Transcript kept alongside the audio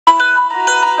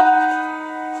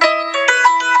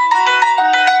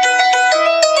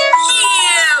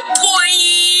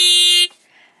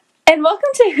welcome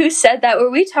to Who Said That,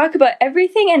 where we talk about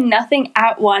everything and nothing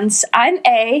at once. I'm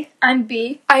A. I'm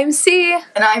B. I'm C.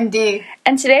 And I'm D.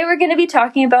 And today we're going to be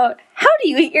talking about how do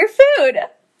you eat your food?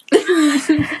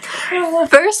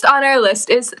 First on our list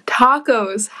is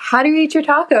tacos. How do you eat your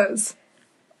tacos?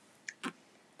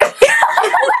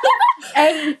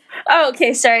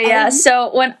 Okay, sorry, yeah.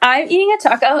 So when I'm eating a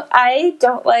taco, I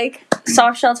don't like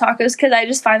soft shell tacos because I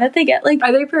just find that they get like...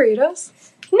 Are they burritos?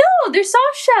 No, they're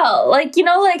soft shell. Like, you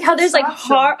know, like how there's like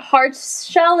hard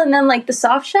shell and then like the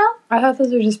soft shell? I thought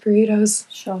those were just burritos.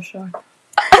 Sure.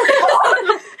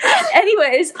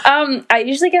 Anyways, I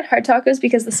usually get hard tacos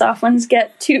because the soft ones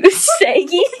get too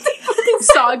saggy.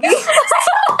 Soggy.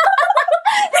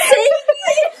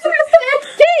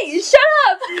 Hey, shut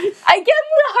up! I get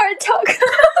the hard taco.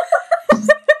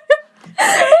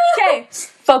 Okay,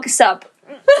 focus up.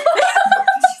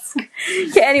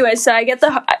 Okay, anyway, so I get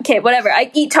the... Okay, whatever.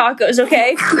 I eat tacos,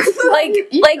 okay? I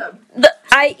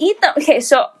eat them... Okay,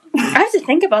 so I have to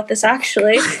think about this,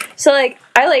 actually. So, like,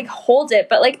 I, like, hold it,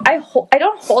 but, like, I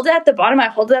don't hold it at the bottom. I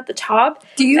hold it at the top.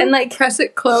 Do you, and, like, press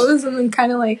it close and then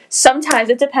kind of, like... Sometimes.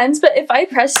 It depends, but if I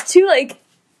press too, like,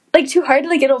 too hard,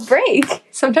 like, it'll break.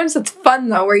 Sometimes it's fun,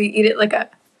 though, where you eat it like a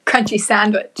crunchy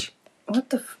sandwich.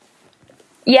 What the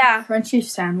Yeah. Crunchy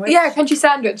sandwich? Yeah, crunchy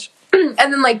sandwich. And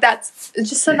then, like, that's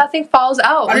just so nothing falls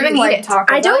out. I don't even like tacos.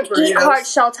 I don't like eat hard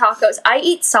shell tacos. I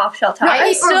eat soft shell tacos. No, I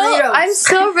eat burritos. I'm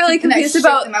still really And I confused shake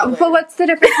about, them out but later. what's the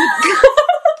difference?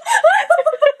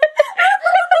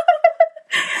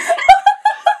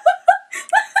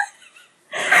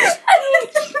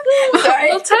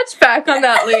 We'll touch back on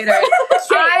that later.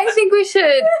 I think we should.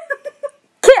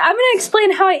 Okay, I'm gonna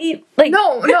explain how I eat. Like,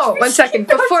 No, 1 second.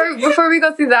 Before we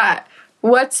go through that,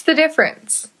 what's the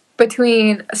difference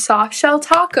between soft shell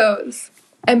tacos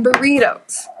and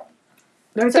burritos?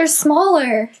 they're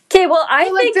smaller. Okay, well, I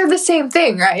Like think, they're the same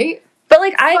thing, right? but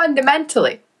like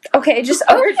Fundamentally. okay, just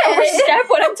overstep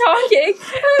what I'm talking.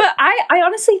 But I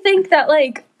honestly think that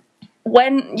like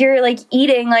when you're like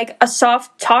eating like a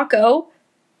soft taco,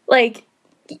 like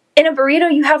in a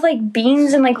burrito, you have like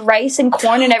beans and like rice and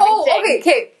corn and everything. Oh,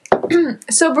 okay.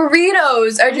 So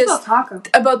burritos are just taco.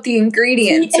 about the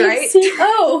ingredients, right?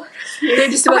 Oh, They're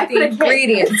just about the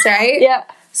ingredients, right? yeah.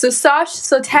 So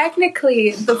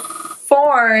technically the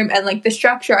form and like the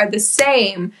structure are the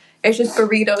same. It's just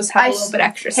burritos have a little bit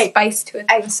extra spice to it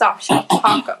than a soft shell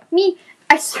taco.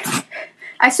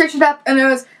 I searched it up, and there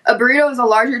was a burrito is a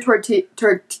larger tortilla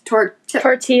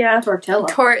Tortilla.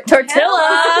 Tortilla.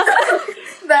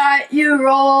 that you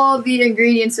roll the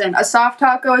ingredients in. A soft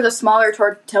taco is a smaller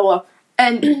tortilla,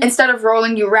 and instead of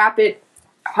rolling, you wrap it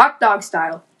hot dog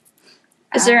style.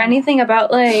 Is there anything about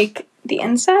like the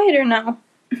inside or no?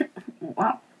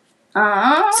 Wow.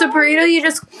 So burrito, you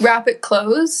just wrap it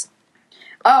closed.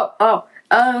 Okay,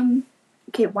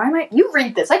 why am I? You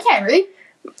read this. I can't read.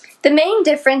 The main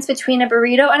difference between a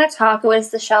burrito and a taco is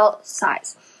the shell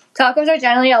size. Tacos are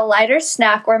generally a lighter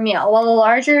snack or meal, while a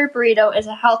larger burrito is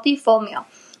a healthy full meal.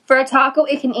 For a taco,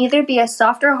 it can either be a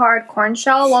soft or hard corn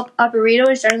shell, while a burrito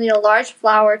is generally a large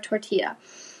flour tortilla.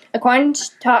 A corn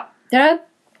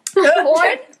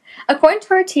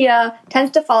tortilla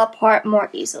tends to fall apart more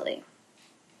easily.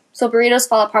 So burritos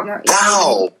fall apart more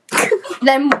easily.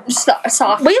 Then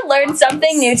soft. We learned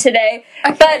something new today.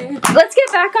 Okay. But let's get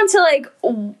back onto like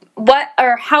what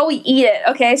or how we eat it.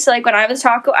 Okay, so like when I have a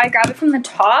taco, I grab it from the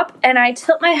top and I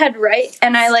tilt my head right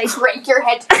and I like Break your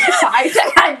head to the side.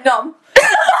 I'm numb.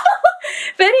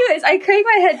 But anyways, I crank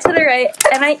my head to the right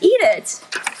and I eat it.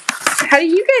 How do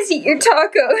you guys eat your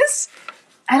tacos?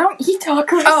 I don't eat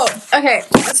tacos. Oh, okay.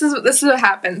 This is what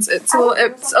happens. It's a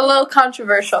little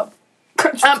controversial.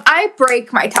 I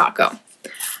break my taco.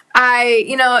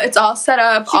 It's all set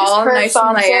up, all nice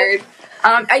and layered.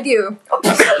 I do.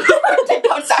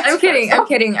 I'm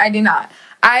kidding. I do not.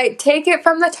 I take it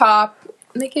from the top,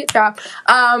 make it drop,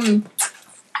 and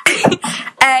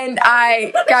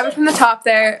I grab it from the top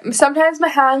there. Sometimes my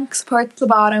hand supports the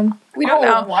bottom. We don't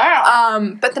know.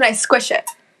 Wow. But then I squish it,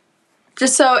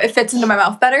 just so it fits into my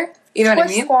mouth better. You know what I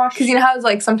mean? Because you know how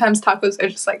like sometimes tacos are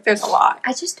just like there's a lot.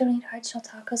 I just don't eat hard shell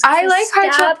tacos. I like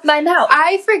hard shell. My mouth.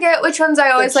 I forget which ones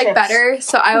I always like chips. better,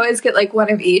 so I always get like one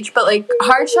of each. But like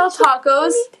hard shell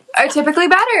tacos are typically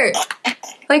better,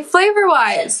 like flavor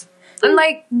wise. And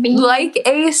like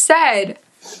A said,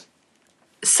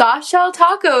 soft shell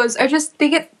tacos are just they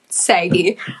get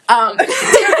saggy. Not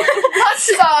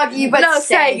soggy, but No,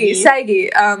 saggy.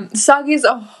 Soggy is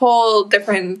a whole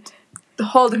different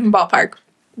ballpark.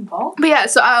 Ball? But yeah,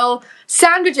 so I'll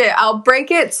sandwich it. I'll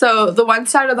break it so the one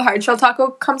side of the hard shell taco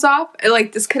comes off. I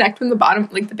like disconnect from the bottom,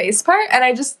 like the base part, and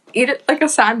I just eat it like a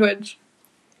sandwich.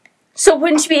 So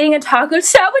wouldn't you be eating a taco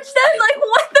sandwich then? Like,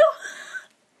 what the...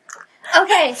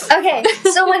 Okay.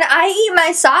 So when I eat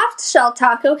my soft shell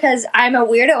taco, because I'm a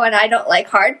weirdo and I don't like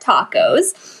hard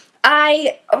tacos,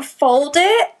 I fold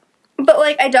it, but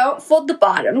like I don't fold the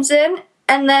bottoms in,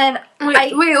 and then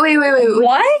Wait.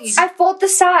 What? I fold the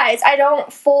sides. I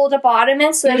don't fold the bottom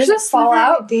in so that it doesn't fall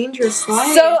out. A dangerous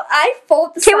slide. So I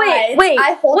fold the sides. wait,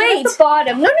 I hold it at the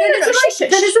bottom. No.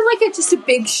 That isn't like just a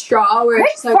big straw where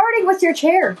it's like, Farting with your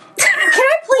chair. Can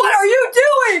I please? What are you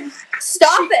doing?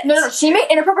 Stop it? No. She made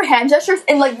inappropriate hand gestures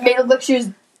and like made it look she was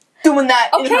doing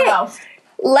that in her Okay. mouth.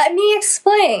 Let me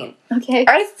explain. Okay.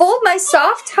 I fold my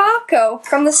soft taco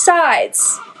from the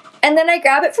sides, and then I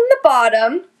grab it from the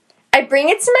bottom. I bring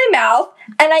it to my mouth,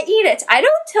 and I eat it. I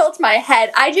don't tilt my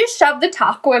head. I just shove the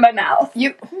taco in my mouth.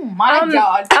 Oh my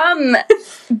god.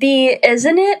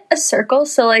 Isn't it a circle?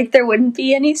 So like there wouldn't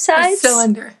be any a sides.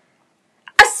 cylinder.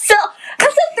 That's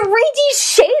a 3D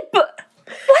shape. What?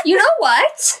 You know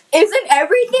what? Isn't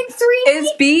everything 3D?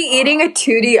 Is B eating a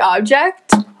 2D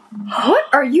object? What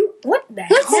are you? What the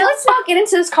hell? Let's not get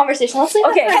into this conversation. Let's leave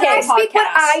Okay, it for okay. another Can I speak what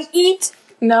podcast. I eat?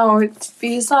 No,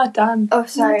 B's not done. Oh,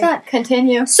 sorry. Not done.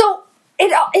 Continue. So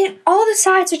it all the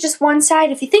sides are just one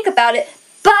side if you think about it.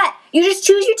 But you just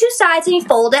choose your two sides and you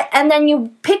fold it, and then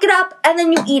you pick it up and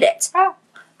then you eat it. Oh.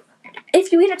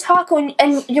 If you eat a taco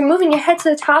and you're moving your head to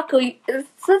the taco,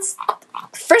 that's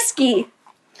frisky.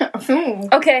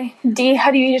 Okay, D, how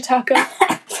do you eat a taco?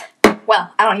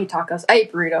 Well, I don't eat tacos. I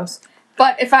eat burritos.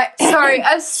 But if I Sorry,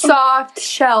 a soft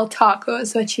shell taco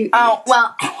is what you eat. oh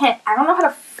well, I don't know how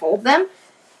to fold them.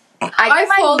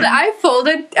 I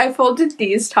folded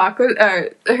these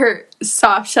tacos, her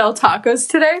soft shell tacos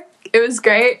today. It was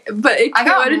great, but it I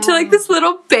got came out into like this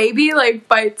little baby, like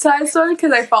bite-sized one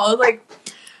because I followed like,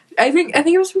 I think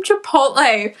it was from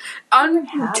Chipotle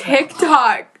on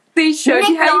TikTok. They showed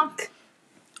you how.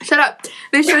 Shut up.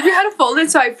 They showed you how to fold it,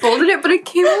 so I folded it, but it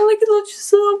came out like a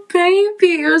little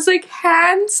baby. It was like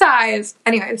hand size.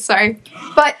 Anyway, sorry.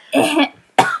 But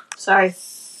sorry,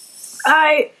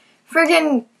 I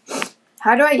friggin'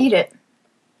 how do I eat it?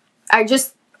 I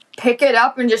just pick it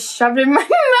up and just shove it in my mouth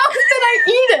and I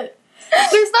eat it.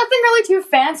 There's nothing really too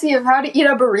fancy of how to eat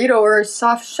a burrito or a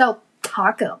soft shell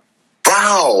taco.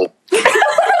 Wow.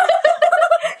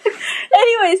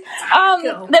 Anyways,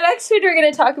 the next food we're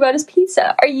gonna talk about is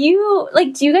pizza. Are you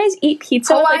do you guys eat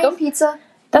pizza? with, Hawaiian pizza.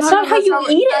 That's not how you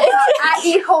eat it. I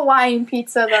eat Hawaiian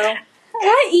pizza though.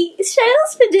 I eat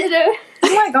shells for dinner.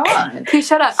 Oh my god. Okay,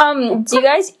 shut up.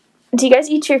 Do you guys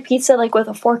eat your pizza like with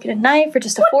a fork and a knife, or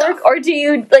just a fork, or do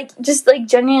you just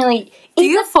genuinely eat? Do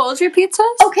you fold your pizzas?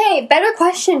 Okay, better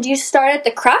question. Do you start at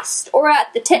the crust or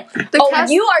at the tip?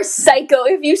 You are psycho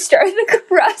if you start the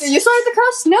crust. Did you start at the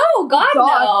crust? No, God,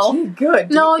 no. Good.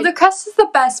 No, the crust is the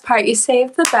best part. You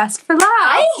save the best for last.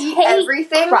 I hate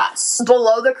everything crust.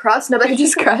 below the crust. No, It's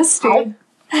just crusty.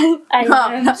 I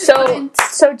know. So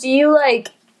do you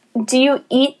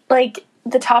eat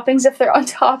the toppings if they're on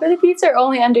top of the pizza or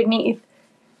only underneath?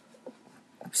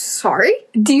 Sorry?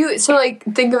 Do you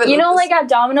think of it? You know, this- at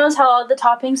Domino's, how all the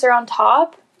toppings are on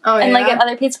top, Oh yeah. and at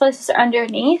other pizza places are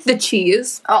underneath. the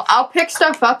cheese. I'll pick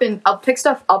stuff up and I'll pick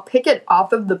it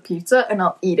off of the pizza and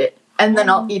I'll eat it. And then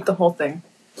I'll eat the whole thing.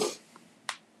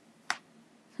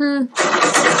 What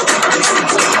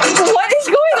is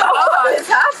going on? What is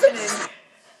happening?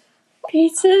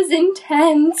 Pizza's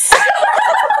intense.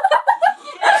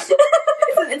 It's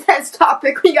an intense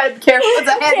topic. We gotta be careful. It's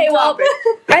a heavy topic.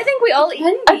 I think we all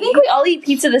eat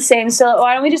pizza the same. So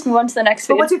why don't we just move on to the next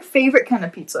But food? what's your favorite kind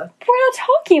of pizza? We're not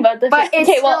talking about the But food.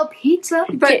 it's still pizza.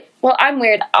 Okay, well, I'm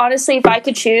weird. Honestly, if I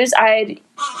could choose, I'd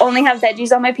only have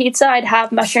veggies on my pizza. I'd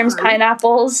have mushrooms,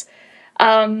 pineapples.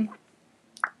 Pineapple's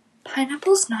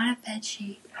not a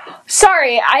veggie.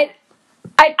 Sorry, I'd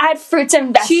add fruits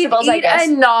and She'd vegetables. I eat guess.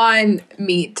 a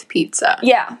non-meat pizza.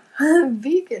 Yeah, I'm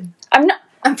vegan. I'm not.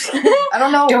 I'm kidding. I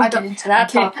don't know. Don't I get into that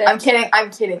topic. I'm kidding.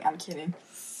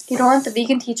 You don't want the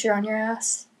vegan teacher on your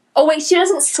ass. Oh wait, she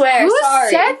doesn't swear. Who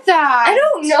Sorry. said that? I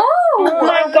don't know. Oh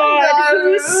my god,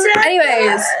 who said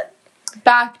Anyways,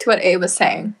 back to what A was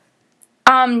saying.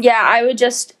 Yeah, I would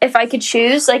just, if I could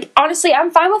choose, honestly,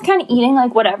 I'm fine with kind of eating,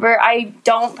 whatever. I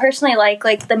don't personally like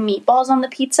the meatballs on the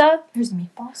pizza. There's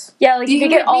meatballs. Yeah, You you can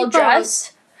could get get all meatballs.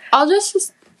 dressed. I'll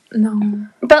just no.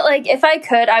 But, if I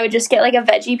could, I would just get, a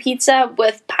veggie pizza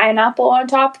with pineapple on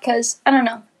top, because, I don't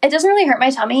know, it doesn't really hurt my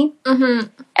tummy, Mm-hmm.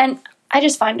 and I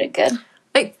just find it good.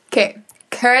 Okay.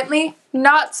 Currently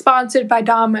not sponsored by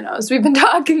Domino's. We've been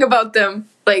talking about them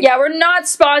Like, Yeah, we're not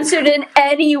sponsored in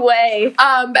any way.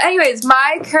 But anyways,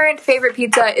 my current favorite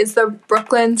pizza is the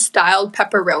Brooklyn styled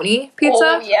pepperoni pizza.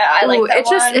 Oh, yeah, I like that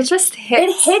one. It just hits.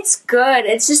 It hits good.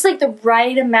 It's just like the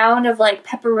right amount of like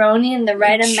pepperoni and the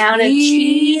right amount of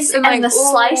cheese and like, the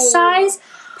slice size.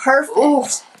 Perfect.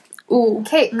 Ooh.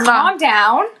 Okay, calm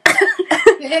down.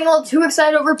 You're getting a little too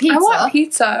excited over pizza. I want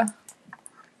pizza.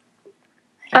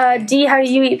 D, how do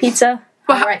you eat pizza?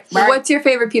 Right. What's your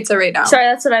favorite pizza right now? Sorry,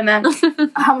 that's what I meant.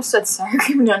 I almost said sour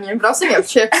cream and onion, but I was thinking of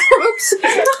chips. Oops.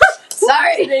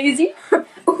 Sorry. Daisy.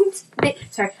 Oops.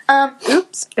 Sorry.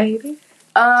 Oops, baby.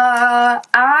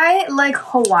 I like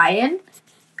Hawaiian,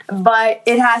 but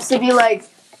it has to be like,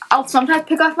 I'll sometimes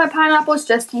pick off my pineapples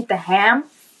just to eat the ham,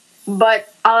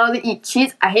 but I'll eat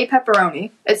cheese. I hate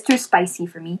pepperoni. It's too spicy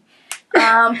for me.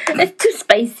 It's too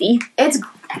spicy.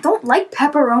 I don't like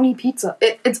pepperoni pizza.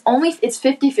 It's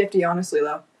 50-50, honestly,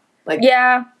 though. Like,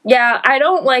 Yeah, I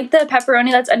don't like the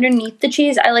pepperoni that's underneath the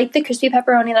cheese. I like the crispy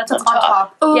pepperoni that's on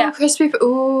top. Oh, Yeah. crispy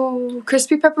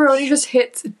pepperoni just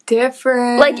hits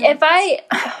different. Like if I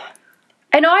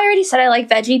know I already said I like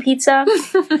veggie pizza,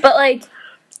 but like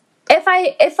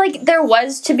if like there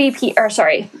was to be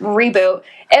reboot.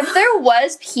 If there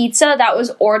was pizza that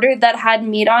was ordered that had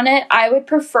meat on it, I would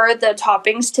prefer the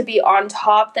toppings to be on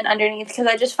top than underneath because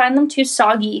I just find them too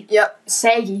soggy. Yep,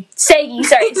 saggy. Saggy.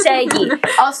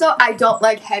 Also, I don't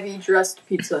like heavy dressed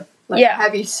pizza. Like Yeah.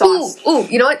 heavy sauce. Ooh,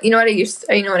 you know what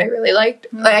I really liked?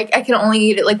 Like I can only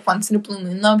eat it like once in a blue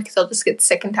moon though because I'll just get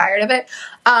sick and tired of it.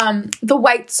 The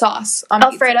white sauce on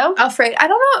Alfredo? pizza. Alfredo. I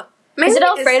don't know. Maybe Is it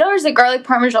Alfredo or is it garlic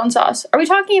parmesan sauce? Are we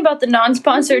talking about the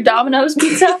non-sponsored Domino's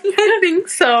pizza? I think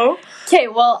so. Okay,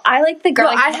 well, I like the No,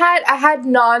 garlic. I had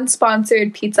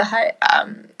non-sponsored Pizza Hut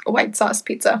white sauce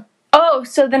pizza. Oh,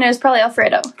 so then it was probably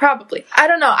Alfredo. Probably. I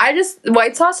don't know.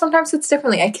 White sauce sometimes hits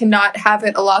differently. I cannot have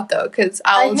it a lot though because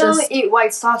I can only eat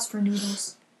white sauce for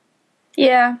noodles.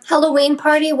 Yeah. Halloween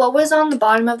party, what was on the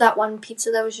bottom of that one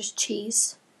pizza that was just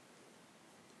cheese?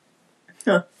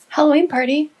 Halloween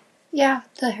party. Yeah,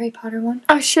 the Harry Potter one.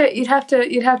 Oh shit! You'd have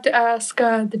to ask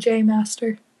the J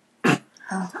Master. Oh,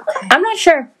 okay. I'm not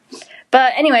sure.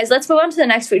 But anyways, let's move on to the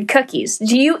next food, cookies.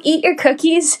 Do you eat your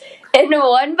cookies in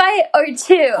one bite or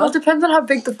two? Well, it depends on how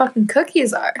big the fucking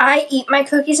cookies are. I eat my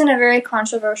cookies in a very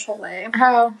controversial way.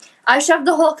 How? I shove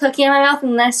the whole cookie in my mouth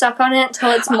and then I suck on it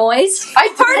until it's moist. I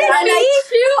do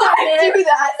I do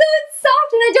that. So it's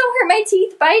soft and I don't hurt my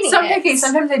teeth biting it.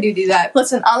 Sometimes I do that.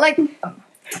 Listen,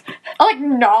 I'll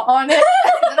gnaw on it, and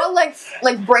then I'll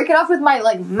like break it off with my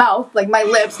mouth, like my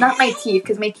lips, not my teeth,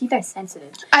 because my teeth are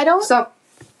sensitive. I don't. So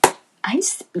I'm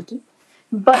speaking,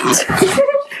 but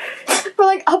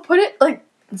but I'll put it it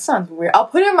sounds weird. I'll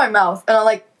put it in my mouth and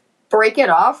I'll break it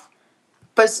off,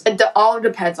 but it all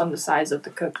depends on the size of the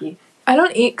cookie. I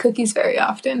don't eat cookies very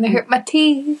often. They hurt my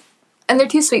teeth, and they're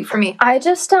too sweet for me. I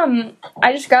just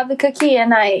grab the cookie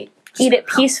and I eat it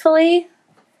peacefully.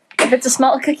 If it's a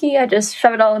small cookie, I just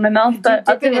shove it all in my mouth. But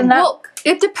other than that, Well,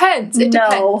 it depends. It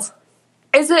depends.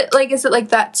 Is it like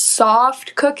that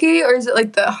soft cookie or is it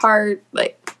like the hard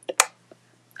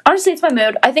honestly, it's my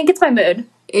mood. I think it's my mood.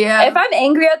 Yeah. If I'm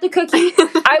angry at the cookie,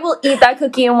 I will eat that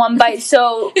cookie in one bite.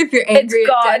 So if you're angry it's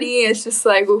at gone. Denny, it's just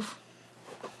like oof.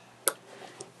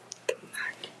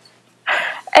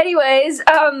 Anyways,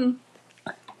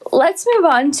 let's move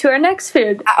on to our next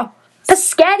food. Ow.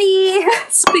 Spaghetti.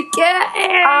 Spaghetti.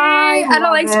 I don't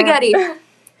like love spaghetti.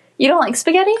 You don't like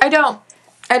spaghetti? I don't.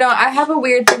 I have a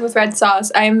weird thing with red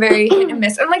sauce. I am very hit and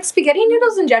miss. And like spaghetti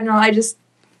noodles in general, I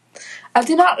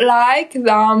do not like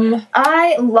them.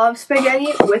 I love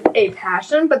spaghetti with a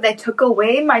passion, but they took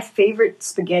away my favorite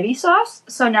spaghetti sauce,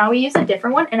 so now we use a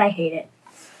different one, and I hate it.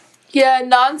 Yeah,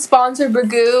 non-sponsored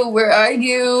Bagoo, where are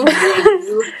you?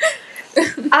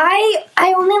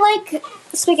 I only like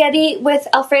spaghetti with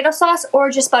Alfredo sauce or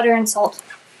just butter and salt.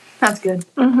 That's good.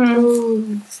 Mm-hmm.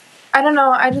 Ooh. I don't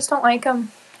know. I just don't like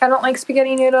them. I don't like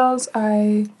spaghetti noodles.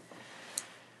 They're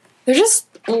just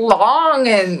long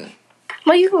and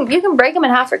Well, you can break them in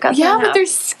half or cut them yeah, in but half. they're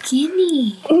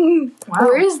skinny. Wow.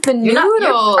 Where's the You're not-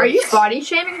 noodles? are you body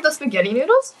shaming the spaghetti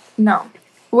noodles? No.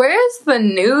 Where's the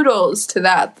noodles to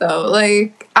that though?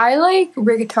 Like I like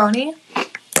rigatoni.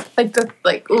 I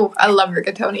love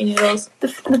rigatoni noodles.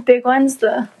 The big ones,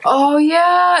 Oh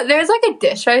yeah, there's like a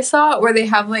dish I saw where they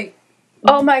have like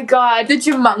oh my god. the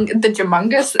gigantic.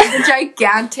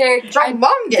 They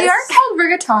Humongous. aren't called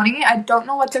rigatoni. I don't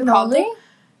know what they're called.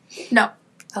 No.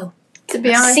 To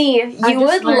be honest, See, you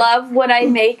would love when I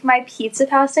make my pizza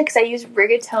pasta because I use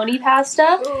rigatoni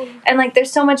pasta, and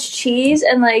there's so much cheese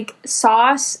and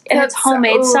sauce, and it's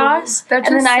homemade sauce, that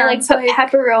and then just I sounds put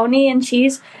pepperoni and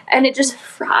cheese, and it just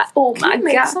fries. Oh my Can you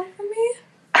make god! some for me?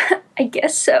 I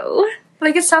guess so.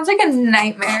 Like, it sounds like a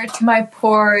nightmare to my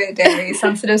poor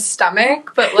dairy-sensitive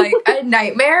stomach, but, like, a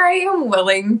nightmare I am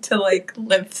willing to, like,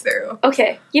 live through.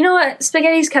 Okay, you know what?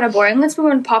 Spaghetti's kind of boring. Let's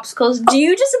move on to popsicles. Do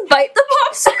you just bite the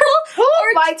popsicle? Who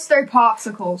bites their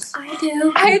popsicles? I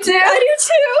do. I do.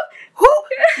 too.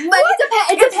 But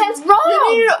it depends. wrong?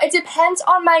 No. It depends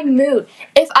on my mood.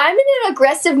 If I'm in an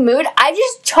aggressive mood, I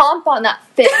just chomp on that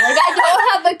thing. Like, I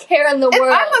don't have a care in the If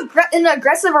world. I'm in an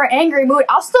aggressive or angry mood,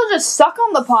 I'll still just suck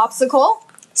on the popsicle.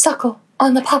 Suckle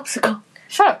on the popsicle.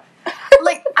 Shut up.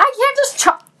 Like, I can't just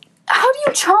chomp. How do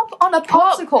you chomp on a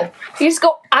popsicle? You just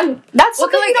go. That's Well,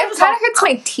 something like, you don't it just kind of hurts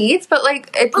my teeth, but, like,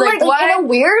 it's, But, like, like, what? in a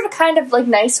weird kind of like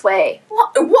nice way.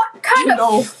 What kind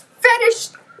of fetish?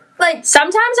 Like,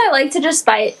 sometimes I like to just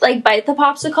bite the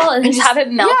popsicle and just have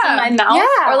it melt in my mouth.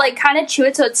 yeah. Or, like, kind of chew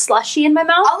it so it's slushy in my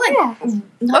mouth. I'll like.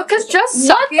 Well, because just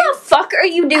What sucking, the fuck are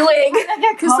you doing? I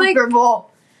get 'Cause, like,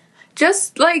 comfortable.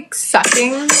 just, like,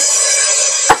 sucking.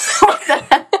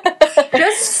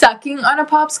 Just sucking on a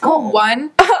popsicle,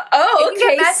 one. Oh, It can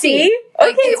get okay, messy. see? Like,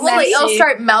 Okay, it will, like, it'll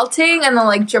start melting and then,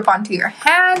 like, drip onto your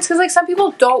hands. Because, like, some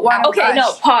people don't want to Okay,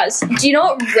 no, pause. Do you know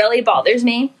what really bothers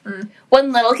me?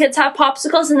 When little kids have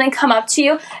popsicles and they come up to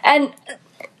you and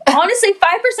honestly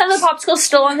 5% of the popsicle's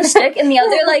still on the stick and the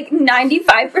other like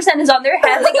 95% is on their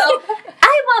head. They go,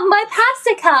 I want my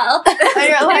popsicle. And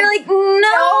you're And you're like,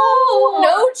 no.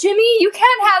 No, Jimmy, you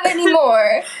can't have any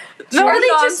more. No, Or they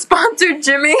just sponsored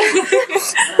Jimmy.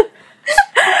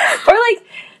 Or like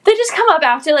they just come up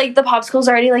after like the popsicle's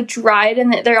already like dried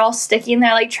and they're all sticky and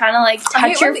they're like trying to like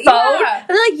touch your phone. yeah. And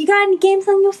they're like, you got any games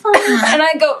on your phone? And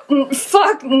I go,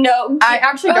 fuck no. I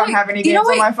actually don't like, have any you know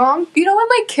games on what- my phone. You know when,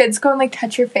 like, kids go and, like,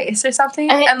 touch your face or something?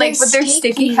 And And, like, they're with their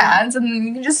sticky sticky. hands, and then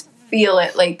you can just feel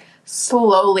it, like,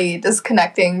 slowly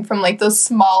disconnecting from, like, those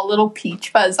small little peach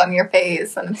fuzz on your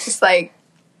face. And it's just like,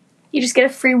 You just get a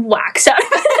free wax out of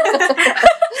it.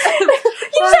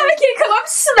 You just have a kid come up,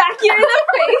 smack you in the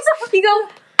face. You go,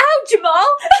 ow, Jamal.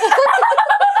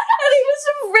 And they just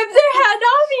rip their hand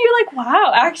off, and you're like,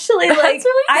 wow, actually, like,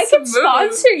 really I can smooth.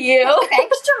 sponsor you.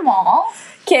 Thanks, Jamal.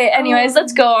 Okay, anyways,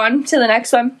 let's go on to the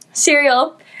next one.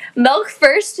 Cereal. Milk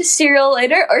first, cereal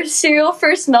later, or cereal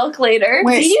first, milk later?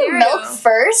 Wait, Do you cereal. milk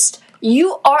first?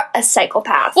 You are a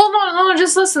psychopath. well, no,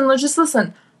 just listen.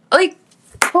 Like,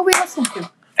 What we listen to?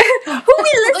 Who we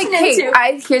like, listening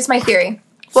hey, to? here's my theory.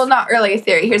 Well, not really a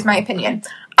theory. Here's my opinion.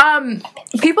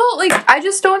 People, like, I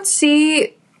just don't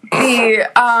see the,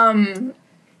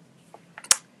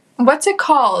 what's it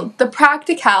called? The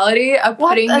practicality of What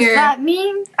putting does your, that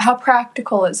mean? how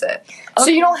practical is it? So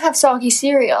you don't have soggy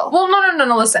cereal. Well,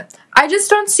 no, listen. I just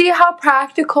don't see how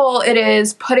practical it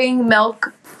is putting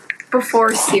milk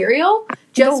before cereal.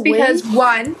 Just No because,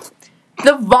 one,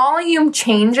 the volume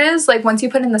changes, like, once you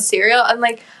put in the cereal. And,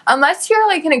 like, unless you're,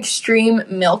 like, an extreme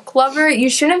milk lover, you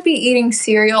shouldn't be eating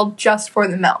cereal just for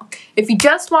the milk. If you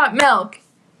just want milk,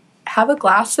 have a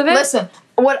glass of it. Listen,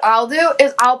 what I'll do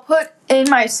is I'll put in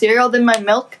my cereal, then my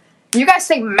milk. You guys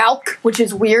say milk, which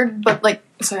is weird, but like,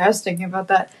 sorry, I was thinking about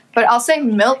that. But I'll say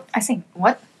milk. I say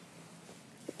what?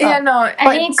 Yeah, no.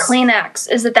 I need Kleenex.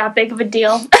 Is it that big of a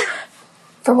deal?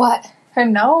 For what? Her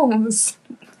nose.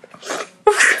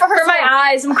 For my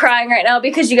eyes, I'm crying right now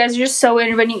because you guys are just so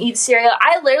weird when you eat cereal.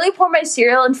 I literally pour my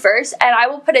cereal in first, and I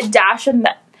will put a dash of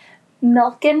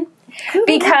milk in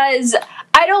because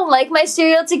I don't like my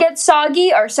cereal to get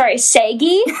saggy.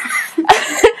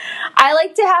 I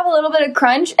like to have a little bit of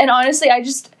crunch, and honestly, I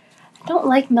don't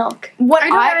like milk. What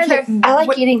I don't either. I like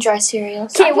what- eating dry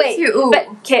cereals. Okay, do wait, too, ooh. but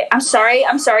okay, I'm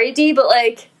sorry, Dee, but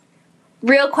like,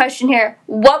 real question here: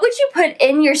 what would you put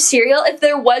in your cereal if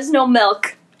there was no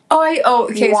milk? Okay.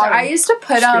 So Water. I used to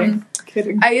put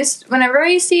Kidding. Whenever I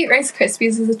used to eat Rice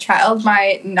Krispies as a child,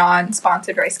 my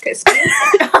non-sponsored Rice Krispies,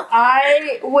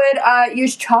 I would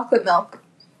use chocolate milk.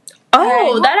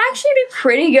 Oh, Okay. that'd actually be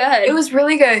pretty good. It was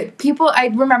really good. I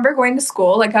remember going to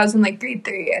school, like, I was in, like, grade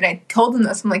 3, and I told them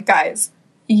this. I'm like, guys,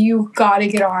 you gotta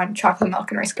get on chocolate milk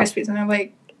and Rice Krispies. And they're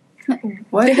like,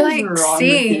 What they're is like, wrong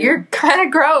see, with you? you're kind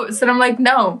of gross. And I'm like,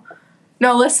 no,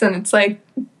 listen, it's like,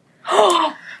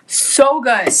 so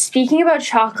good. Speaking about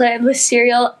chocolate with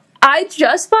cereal, I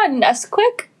just bought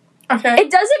Nesquik. Okay.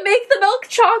 It doesn't make the milk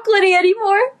chocolatey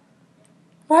anymore.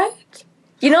 What?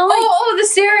 You know, like, The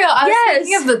cereal. I Yes. was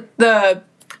thinking of the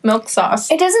milk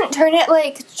sauce. It doesn't turn it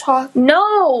like chocolate.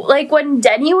 no, like when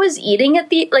Denny was eating it,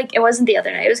 it wasn't the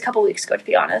other night. It was a couple weeks ago, to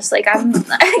be honest. Like, I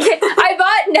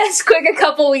bought Nesquik a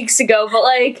couple weeks ago, but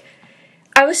like,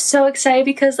 I was so excited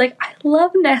because like I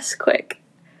love Nesquik,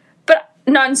 but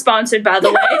non-sponsored, by the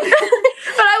way.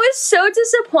 But I was so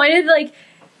disappointed. Like,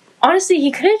 honestly,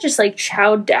 he could have just, like,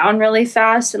 chowed down really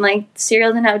fast and, like,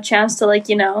 cereal didn't have a chance to, like,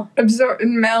 you know... absorb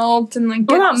and melt and, like,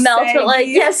 Well, not melt, saggy. but, like,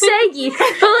 yeah, saggy. But,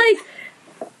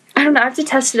 like, I don't know, I have to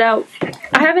test it out.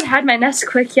 I haven't had my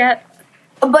Nesquik yet.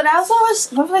 But as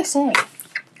what was I saying?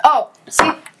 Oh,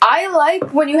 see, I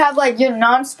like when you have, like, your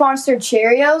non-sponsored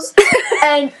Cheerios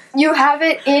and you have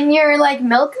it in your, like,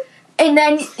 milk, and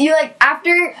then you, like,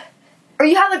 after, or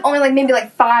you have, like, only, like, maybe,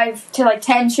 like, 5 to, like,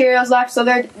 10 Cheerios left, so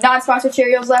they're non-sponsored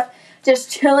Cheerios left,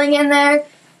 just chilling in there,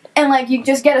 and, like, you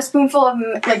just get a spoonful of,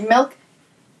 like, milk.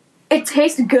 It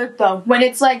tastes good, though, when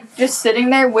it's, like, just sitting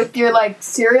there with your, like,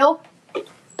 cereal.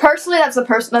 Personally, that's a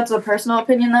personal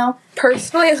opinion, though.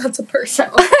 Personally, that's a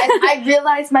personal. And I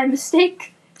realized my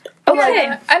mistake. Okay.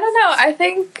 Yeah, I don't know. I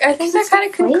think that kind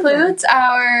of concludes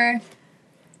our...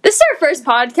 This is our first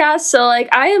podcast, so, like,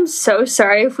 I am so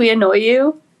sorry if we annoy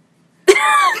you.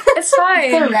 It's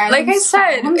fine. The random Like I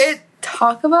said, sounds.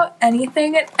 talk about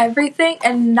anything and everything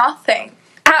and nothing.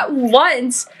 At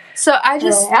once. So I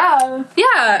just... Yeah.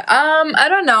 Yeah, I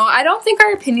don't know. I don't think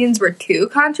our opinions were too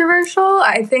controversial.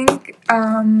 I think,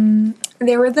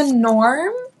 they were the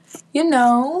norm, you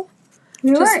know.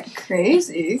 You Just- weren't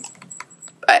crazy.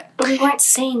 But We weren't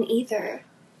sane either.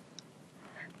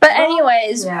 But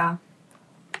anyways, Yeah.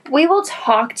 we will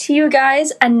talk to you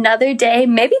guys another day.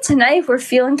 Maybe tonight if we're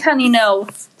feeling kind of, you know,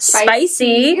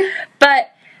 spicy.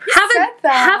 But said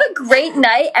that? have a great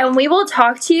night, and we will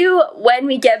talk to you when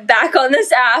we get back on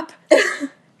this app.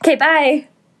 Okay, bye.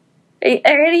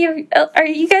 Are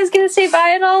you guys gonna say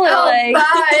bye at all? Or bye.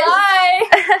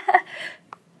 bye.